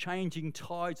the changing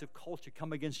tides of culture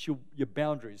come against your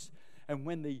boundaries, and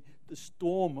when the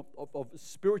storm of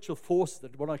spiritual force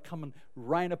that want to come and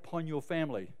rain upon your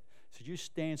family, so you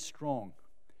stand strong.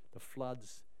 The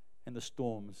floods and the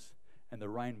storms and the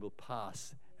rain will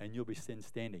pass, and you'll be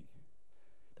standing.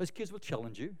 Those kids will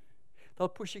challenge you. They'll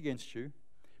push against you,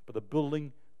 but the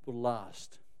building will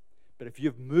last. But if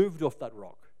you've moved off that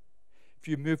rock, if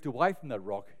you've moved away from that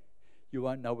rock, you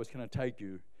won't know what's going to take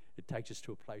you. It takes us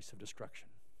to a place of destruction.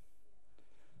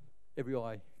 Every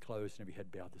eye closed and every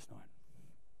head bowed this night.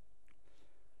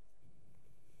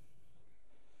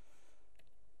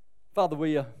 Father,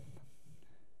 we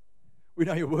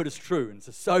know your word is true, and it's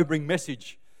a sobering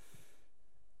message,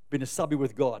 being a subby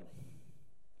with God.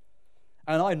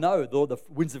 And I know, though the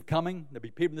winds are coming, there'll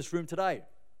be people in this room today.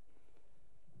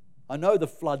 I know the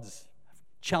floods have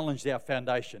challenged our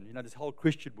foundation. You know, this whole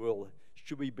Christian world,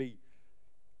 should we be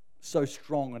so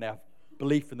strong in our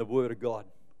belief in the word of God?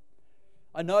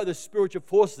 I know the spiritual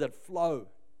forces that flow,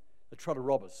 that try to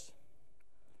rob us.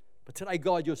 But today,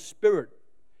 God, your spirit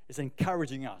is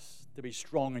encouraging us to be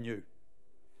strong in you.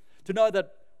 To know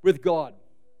that with God,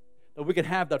 that we can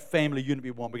have that family unit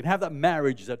we want. We can have that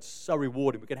marriage that's so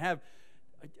rewarding. We can have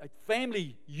a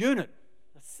family unit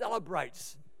that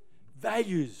celebrates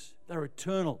values that are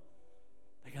eternal.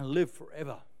 They can live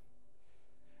forever.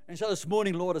 And so this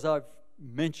morning, Lord, as I've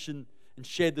mentioned and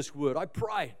shared this word, I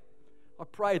pray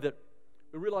that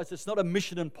we realize it's not a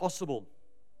mission impossible,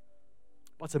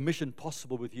 but it's a mission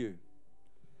possible with you.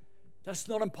 That's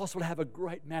not impossible to have a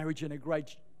great marriage and a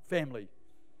great family.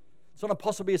 It's not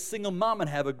impossible to be a single mum and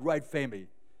have a great family.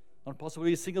 Not impossible to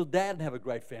be a single dad and have a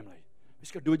great family. We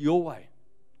just got to do it your way.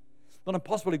 It's not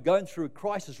impossible to go through a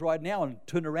crisis right now and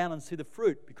turn around and see the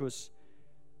fruit because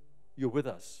you're with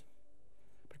us.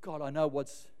 But God, I know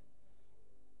what's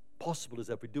possible is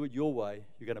that if we do it your way,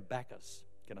 you're going to back us,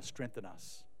 you're going to strengthen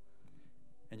us,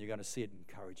 and you're going to see it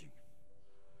encouraging.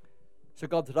 So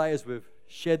God, today as we've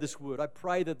shared this word, I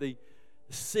pray that the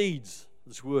seeds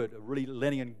of this word are really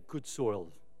landing in good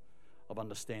soil of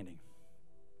understanding.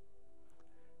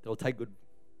 They'll take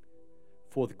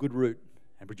forth good root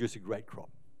and produce a great crop.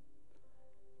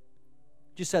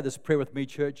 Just say this prayer with me,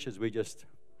 church, as we just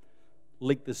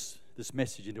link this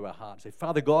message into our hearts. Say,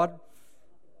 Father God,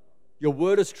 your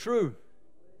word is true.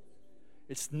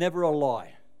 It's never a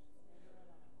lie.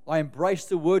 I embrace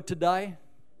the word today.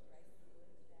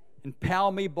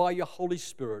 Empower me by your Holy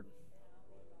Spirit.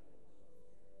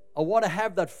 I want to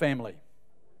have that family.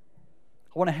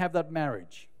 I want to have that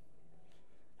marriage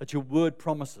that your word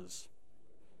promises.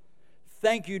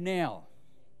 Thank you now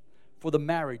for the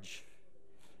marriage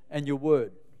and your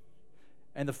word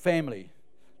and the family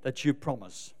that you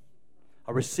promise.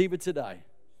 I receive it today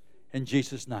in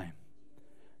Jesus' name.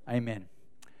 Amen.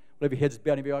 Well, have your heads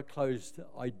bowed and your eyes closed.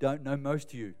 I don't know most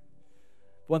of you.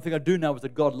 One thing I do know is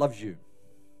that God loves you.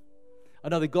 I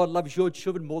know that God loves your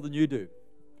children more than you do.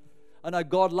 I know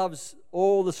God loves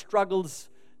all the struggles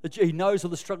He knows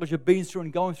all the struggles you've been through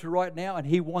and going through right now, and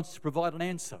He wants to provide an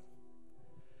answer.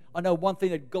 I know one thing,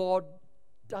 that God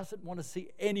doesn't want to see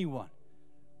anyone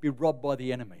be robbed by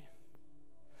the enemy.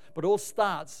 But it all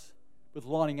starts with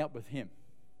lining up with Him.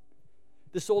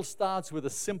 This all starts with a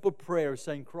simple prayer of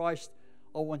saying, Christ,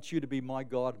 I want you to be my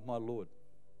God, my Lord.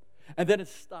 And then it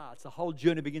starts. The whole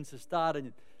journey begins to start,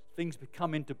 and things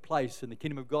come into place, and the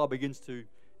kingdom of God begins to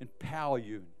empower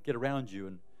you, get around you,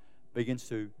 and begins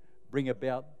to bring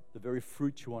about the very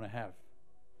fruit you want to have.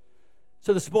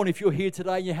 So this morning, if you're here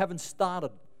today and you haven't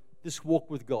started this walk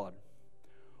with God,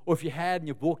 or if you had and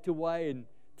you've walked away and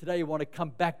today you want to come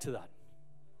back to that,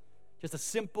 just a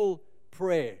simple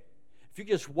prayer. If you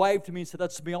just wave to me and say,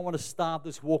 that's me, I want to start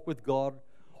this walk with God,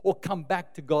 or come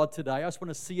back to God today. I just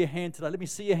want to see your hand today. Let me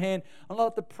see your hand. I'd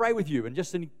like to pray with you and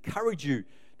just encourage you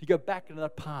to go back into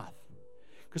that path.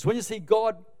 Because when you see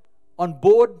God on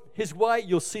board His way,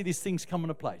 you'll see these things come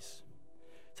into place.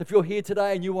 So if you're here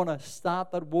today and you want to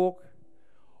start that walk,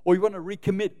 or you want to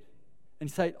recommit and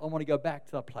say, I want to go back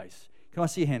to that place, can I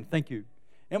see your hand? Thank you.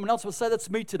 Anyone else will say, that's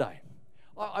me today.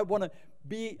 I want to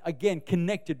be, again,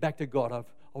 connected back to God.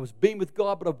 I was being with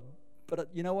God, but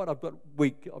you know what? I've got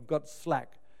weak. I've got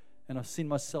slack. And I've seen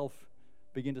myself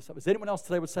begin to suffer. Is anyone else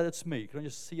today would say, that's me? Can I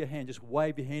just see your hand? Just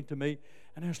wave your hand to me.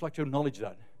 And I'd just like to acknowledge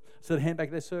that. So the hand back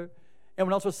there, sir.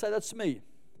 Anyone else would say, that's me.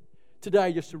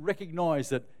 Today, just to recognize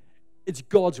that it's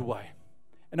God's way.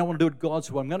 And I want to do it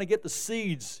God's way. I'm going to get the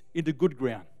seeds into good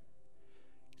ground.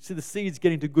 See the seeds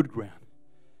getting to good ground.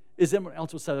 Is anyone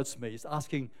else would say, that's me? Just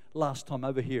asking last time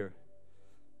over here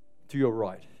to your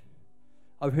right.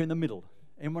 Over here in the middle.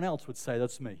 Anyone else would say,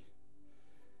 that's me.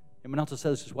 Anyone else would say,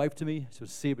 just wave to me. So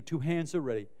see, but two hands are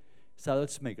ready. Say,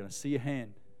 that's me. Going to see your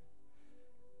hand.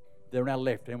 They're on our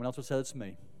left. Anyone else would say, that's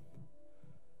me.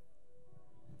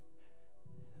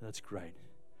 That's great.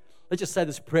 Let's just say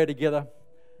this prayer together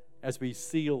as we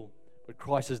seal what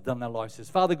Christ has done in our lives. It says,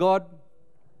 Father God,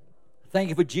 thank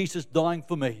you for Jesus dying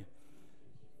for me.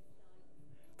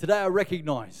 Today I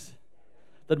recognize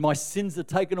that my sins are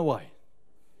taken away.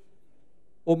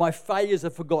 All my failures are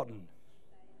forgotten.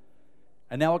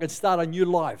 And now I can start a new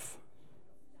life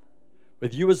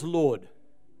with you as Lord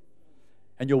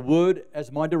and your word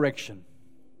as my direction.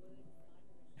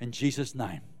 In Jesus'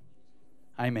 name,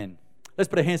 amen. Let's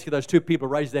put our hands together. Those two people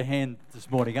raised their hand this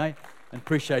morning, and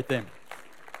appreciate them.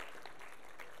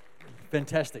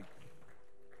 Fantastic.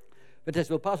 Fantastic.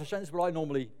 Well, Pastor Shane, this is what I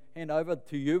normally hand over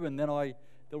to you, and then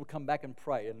they'll come back and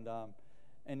pray.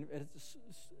 And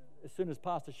as soon as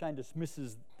Pastor Shane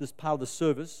dismisses this part of the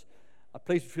service,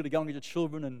 please feel free to go and get your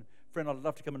children. And friend, I'd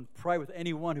love to come and pray with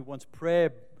anyone who wants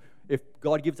prayer. If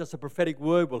God gives us a prophetic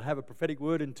word, we'll have a prophetic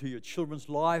word into your children's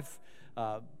life,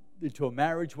 into a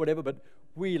marriage, whatever. But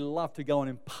we love to go and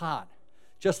impart,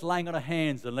 just laying on our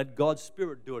hands and let God's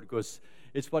Spirit do it, because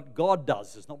it's what God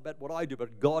does. It's not about what I do,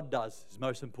 but God does is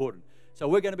most important. So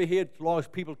we're going to be here as long as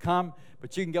people come,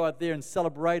 but you can go out there and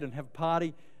celebrate and have a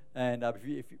party. And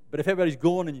but if everybody's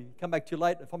gone and you come back too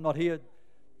late, if I'm not here,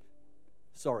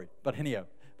 sorry. But anyhow,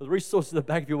 the resources are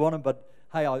back if you want them. But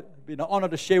hey, I've been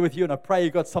honored to share with you, and I pray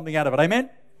you got something out of it. Amen?